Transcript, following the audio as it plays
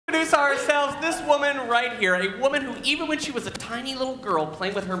introduce ourselves. This woman right here, a woman who, even when she was a tiny little girl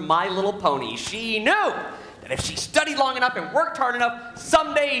playing with her My Little Pony, she knew that if she studied long enough and worked hard enough,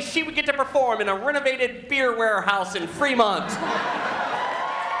 someday she would get to perform in a renovated beer warehouse in Fremont. Dreams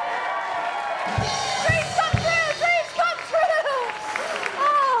come true! Dreams come true!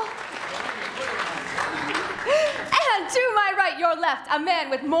 Oh. And to my right, your left, a man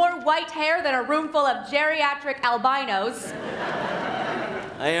with more white hair than a room full of geriatric albinos.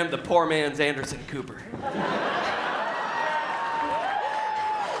 I am the poor man's Anderson Cooper.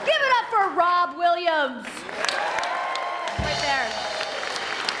 Give it up for Rob Williams. Right there.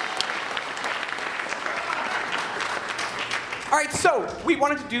 All right, so we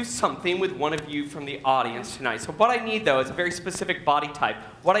wanted to do something with one of you from the audience tonight. So what I need, though, is a very specific body type.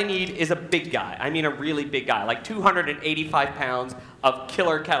 What I need is a big guy. I mean a really big guy, like 285 pounds of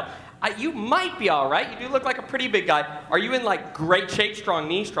killer cattle. You might be all right. You do look like a pretty big guy. Are you in like great shape, strong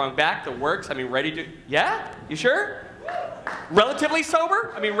knee, strong back, that works? I mean, ready to, yeah? You sure? Relatively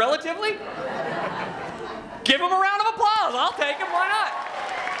sober? I mean, relatively? Give him a round of applause. I'll take him, why not?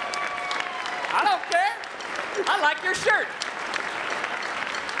 I don't care. I like your shirt.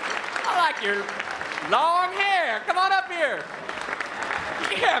 I like your long hair. Come on up here.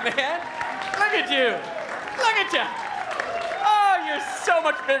 Yeah, man. Look at you. Look at you. Oh, you're so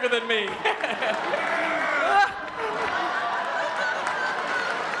much bigger than me.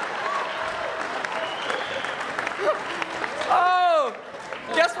 Oh,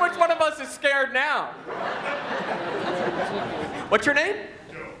 guess which one of us is scared now? What's your name?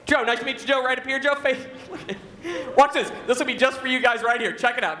 Joe. Nice to meet you, Joe. Right up here, Joe. Watch this. This will be just for you guys right here.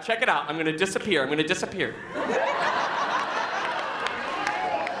 Check it out. Check it out. I'm going to disappear. I'm going to disappear.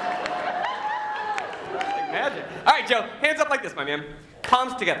 Magic. All right, Joe. Hands up like this, my man.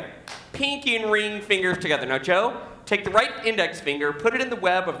 Palms together. Pinky and ring fingers together. Now, Joe, take the right index finger, put it in the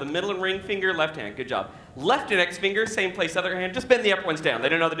web of the middle and ring finger, left hand. Good job. Left index finger, same place, other hand. Just bend the upper ones down. They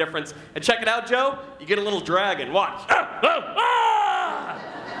don't know the difference. And check it out, Joe. You get a little dragon. Watch. Ah, ah, ah, ah.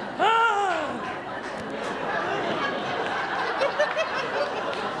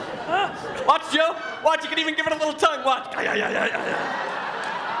 Watch, Joe. Watch. You can even give it a little tongue. Watch.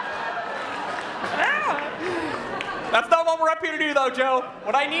 That's not what we're up here to do, though, Joe.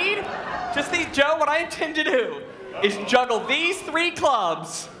 What I need, Joe, what I intend to do is juggle these 3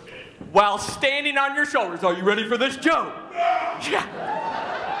 clubs while standing on your shoulders. Are you ready for this, Joe? Yeah.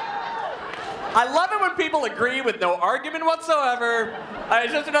 I love it when people agree with no argument whatsoever.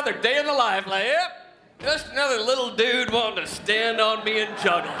 It's just another day in the life. Like, yep, just another little dude wanting to stand on me and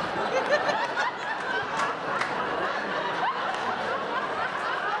juggle.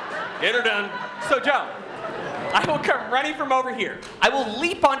 Get her done. So, Joe, I will come running from over here. I will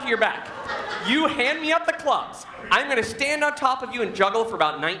leap onto your back. You hand me up the clubs. I'm going to stand on top of you and juggle for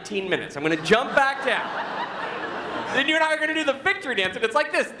about 19 minutes. I'm going to jump back down. Then you and I are going to do the victory dance, and it's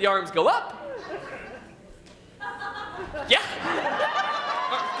like this. The arms go up. Yeah.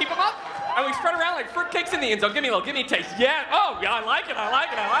 Keep them up. And we strut around like fruitcakes in the end zone. Give me a little, give me a taste. Yeah. Oh, yeah, I like it, I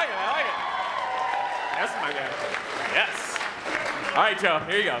like it, I like it, I like it. Yes, my man. Yes. All right, Joe,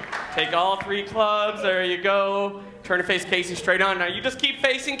 here you go. Take all 3 clubs, there you go. Turn to face Casey straight on. Now you just keep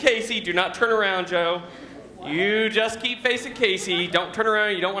facing Casey. Do not turn around, Joe. You just keep facing Casey. Don't turn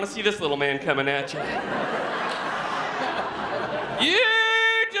around, you don't want to see this little man coming at you. You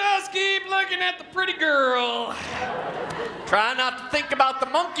just keep looking at the pretty girl. Try not to think about the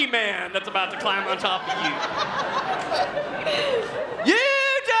monkey man that's about to climb on top of you. You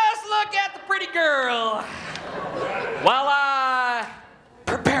just look at the pretty girl while I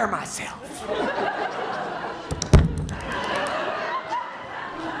prepare myself.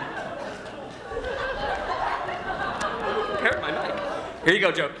 Prepare my mic. Here you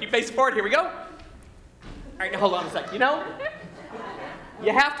go, Joe. Keep facing forward. Here we go. All right, now hold on a sec. You know,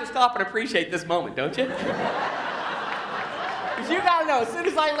 you have to stop and appreciate this moment, don't you? Because you gotta know, as soon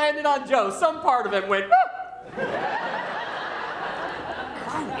as I landed on Joe, some part of him went, woo!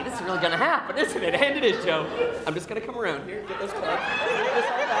 This is really gonna happen, isn't it? And it is, Joe. I'm just gonna come around here, get those clubs. Get this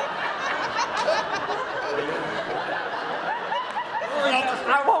all back.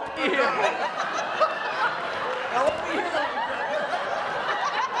 I won't be here. I won't be here.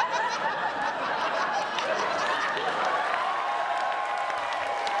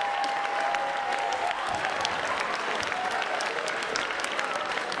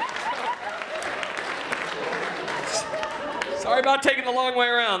 Sorry about taking the long way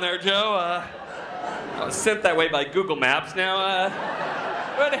around there, Joe. I was sent that way by Google Maps. Now,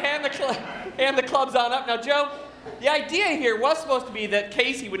 go ahead and hand the clubs on up. Now, Joe, the idea here was supposed to be that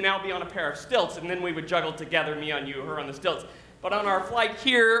Casey would now be on a pair of stilts, and then we would juggle together, me on you, her on the stilts. But on our flight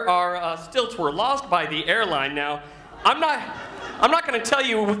here, our stilts were lost by the airline. Now, I'm not going to tell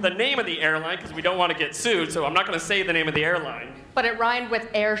you the name of the airline because we don't want to get sued, so I'm not going to say the name of the airline. But it rhymed with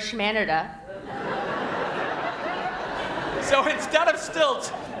Air Schmanada. So instead of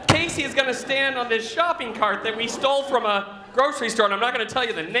stilts, Casey is going to stand on this shopping cart that we stole from a grocery store, and I'm not going to tell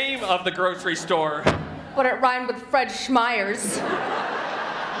you the name of the grocery store. But it rhymed with Fred Schmeyer's.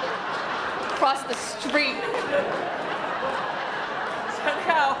 Across the street. So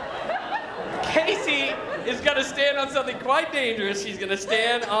now, Casey is going to stand on something quite dangerous. She's going to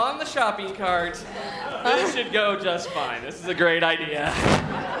stand on the shopping cart. This should go just fine. This is a great idea.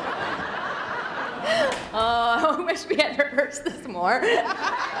 I wish we had rehearsed this more. You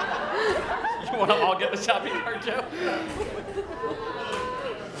want to all get the shopping cart, Joe?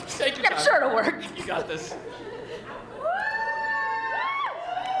 Take your time. I'm sure it'll work. You got this.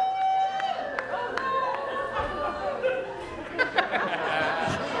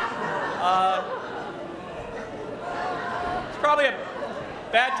 It's probably a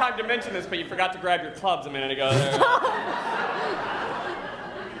bad time to mention this, but you forgot to grab your clubs a minute ago there.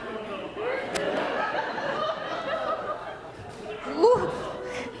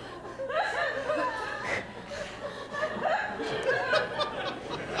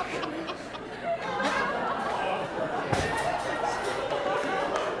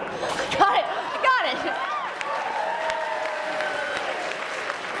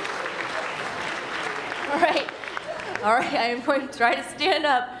 All right, I am going to try to stand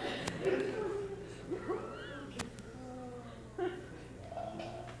up.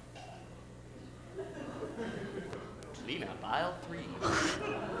 Lena, aisle 3.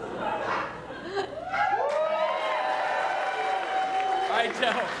 All right,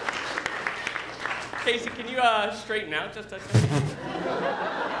 Joe. Casey, can you straighten out just a second?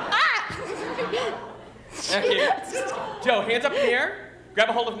 Okay. Joe, hands up in the air. Grab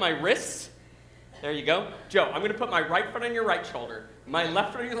a hold of my wrists. There you go. Joe, I'm going to put my right foot on your right shoulder, my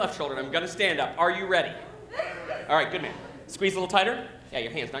left foot on your left shoulder, and I'm going to stand up. Are you ready? All right, good man. Squeeze a little tighter. Yeah,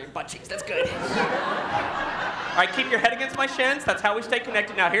 your hands, not your butt cheeks. That's good. All right, keep your head against my shins. That's how we stay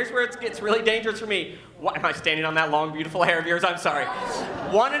connected. Now, here's where it gets really dangerous for me. Why am I standing on that long, beautiful hair of yours? I'm sorry.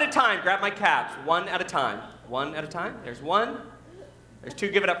 One at a time. Grab my calves. One at a time. One at a time. There's one. There's two.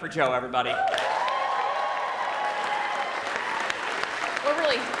 Give it up for Joe, everybody.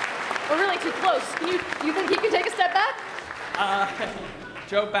 We're really too close. You think he can take a step back?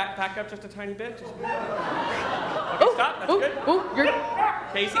 Joe, back up just a tiny bit. Just... Okay, stop. That's good.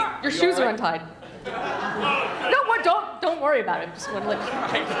 Casey, your shoes are untied. No, don't worry about it. Just want to let you.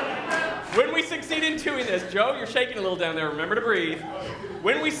 Right. When we succeed in doing this, Joe, you're shaking a little down there. Remember to breathe.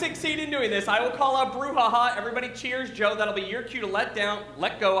 When we succeed in doing this, I will call out brouhaha. Everybody cheers. Joe, that'll be your cue to let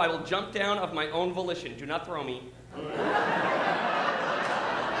go. I will jump down of my own volition. Do not throw me.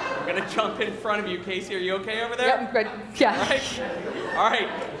 I'm gonna jump in front of you, Casey. Are you okay over there? Yep, I'm good. Yeah. All right.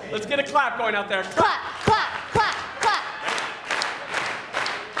 Let's get a clap going out there. Clap, clap, clap, clap.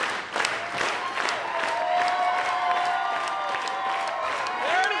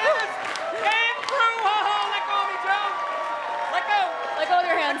 There it is. And through. Let go of me, Joe. Let go. Let go of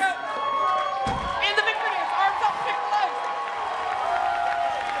your hands. Let go. And the victory dance. Arms up, kick the legs.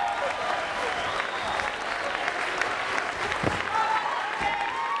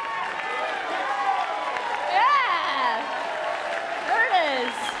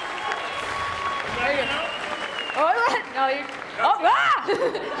 No, you. Oh, ah!